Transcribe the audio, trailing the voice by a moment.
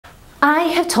I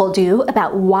have told you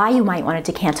about why you might want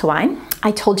to decant a wine. I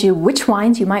told you which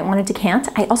wines you might want to decant.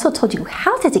 I also told you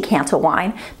how to decant a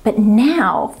wine. But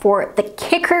now for the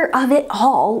kicker of it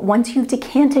all, once you've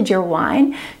decanted your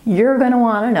wine, you're going to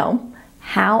want to know,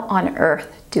 how on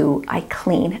earth do I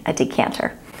clean a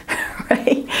decanter?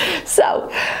 Right?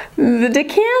 So the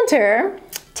decanter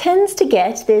tends to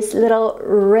get this little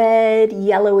red,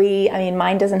 yellowy, I mean,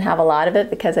 mine doesn't have a lot of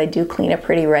it because I do clean it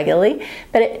pretty regularly,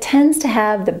 but it tends to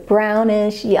have the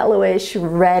brownish, yellowish,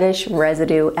 reddish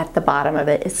residue at the bottom of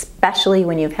it, especially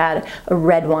when you've had a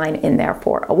red wine in there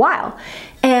for a while.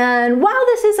 And while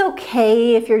this is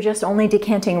okay if you're just only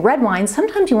decanting red wine,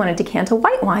 sometimes you want to decant a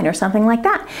white wine or something like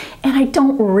that. And I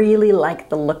don't really like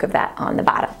the look of that on the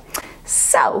bottom.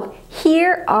 So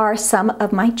here are some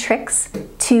of my tricks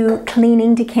to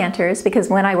cleaning decanters, because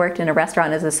when I worked in a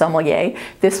restaurant as a sommelier,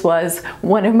 this was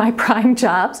one of my prime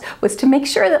jobs, was to make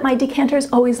sure that my decanters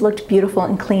always looked beautiful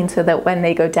and clean so that when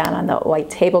they go down on the white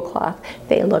tablecloth,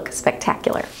 they look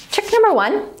spectacular. Trick number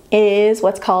one is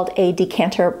what's called a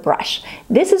decanter brush.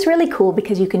 This is really cool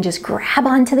because you can just grab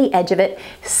onto the edge of it,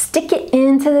 stick it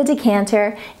into the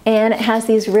decanter, and it has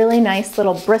these really nice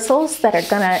little bristles that are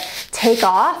gonna take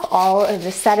off all of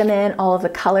the sediment, all of the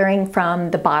coloring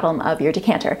from the bottom of your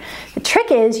decanter. The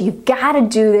trick is you've gotta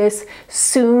do this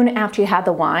soon after you have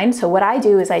the wine. So what I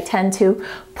do is I tend to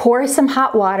pour some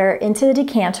hot water into the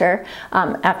decanter,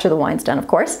 after the wine's done, of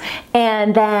course,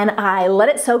 and then I let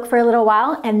it soak for a little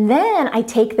while, and then I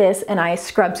take this and I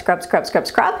scrub,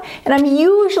 and I'm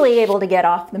usually able to get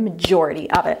off the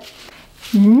majority of it.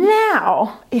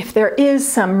 Now, if there is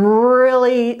some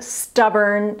really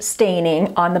stubborn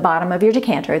staining on the bottom of your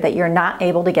decanter that you're not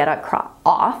able to get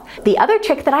off, the other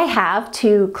trick that I have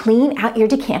to clean out your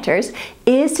decanters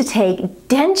is to take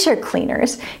denture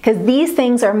cleaners, because these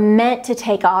things are meant to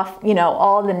take off, you know,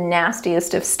 all the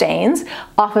nastiest of stains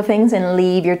off of things and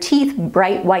leave your teeth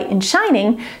bright, white, and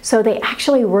shining, so they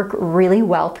actually work really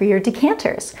well for your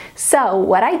decanters. So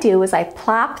what I do is I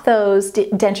plop those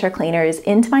denture cleaners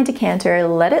into my decanter,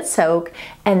 let it soak,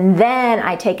 and then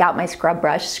I take out my scrub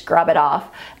brush, scrub it off,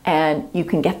 and you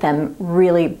can get them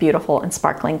really beautiful and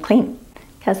sparkling clean.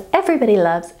 Because everybody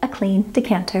loves a clean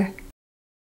decanter.